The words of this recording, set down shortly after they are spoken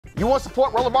You want to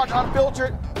support Roland Martin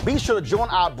Unfiltered? Be sure to join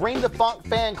our Bring the Funk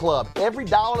fan club. Every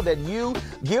dollar that you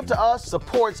give to us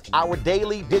supports our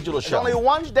daily digital show. There's only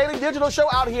one daily digital show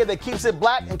out here that keeps it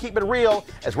black and keep it real.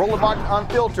 As Roland Martin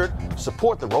Unfiltered.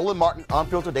 Support the Roland Martin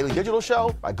Unfiltered daily digital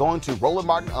show by going to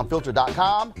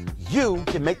RolandMartinUnfiltered.com. You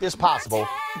can make this possible.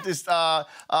 This a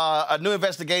new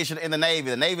investigation in the Navy.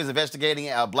 The Navy is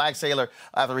investigating a black sailor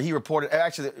after he reported,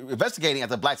 actually investigating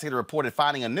after a black sailor reported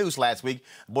finding a noose last week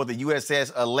aboard the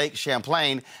USS Lake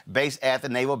Champlain, based at the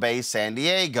Naval Base San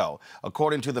Diego.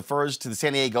 According to the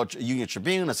San Diego Union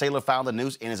Tribune, a sailor found the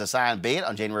noose in his assigned bed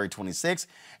on January 26.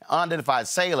 An unidentified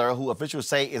sailor, who officials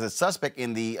say is a suspect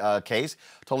in the case,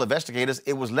 told investigators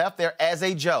it was left there as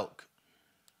a joke.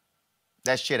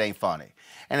 That shit ain't funny.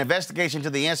 An investigation into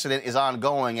the incident is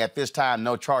ongoing. At this time,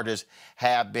 no charges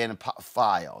have been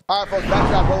filed. All right, folks, back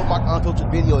to our Roland Martin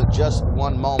Unfiltered video in just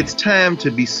one moment. It's time to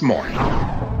be smart.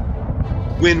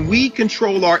 When we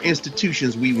control our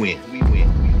institutions, we win.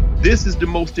 This is the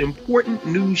most important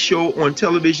news show on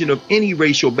television of any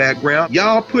racial background.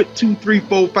 Y'all put $2, $3,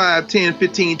 $4, $5, $10,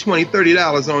 $15, $20,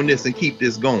 $30 on this and keep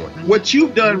this going. What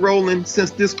you've done, Roland, since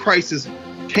this crisis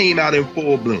came out in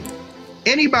full bloom.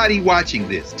 Anybody watching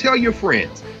this, tell your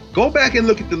friends, go back and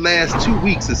look at the last 2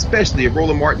 weeks, especially of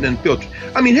Roland Martin Unfiltered.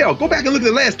 I mean, hell, go back and look at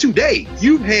the last 2 days.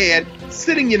 You've had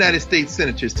sitting United States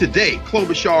senators today,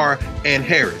 Klobuchar and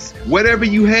Harris. Whatever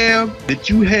you have that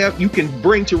you can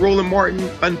bring to Roland Martin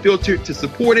Unfiltered to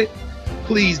support it,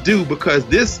 please do, because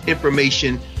this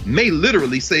information may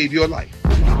literally save your life.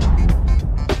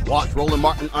 Watch Roland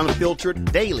Martin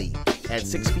Unfiltered daily at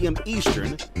 6 p.m.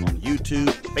 Eastern on YouTube,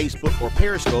 Facebook, or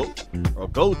Periscope, or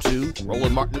go to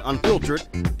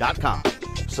RolandMartinUnfiltered.com.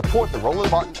 Support the Roland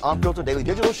Martin Unfiltered Daily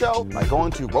Digital Show by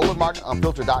going to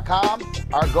RolandMartinUnfiltered.com.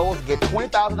 Our goal is to get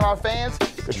 20,000 of our fans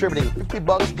contributing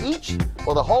 $50 each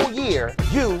for the whole year.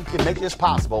 You can make this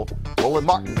possible.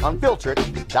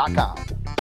 RolandMartinUnfiltered.com.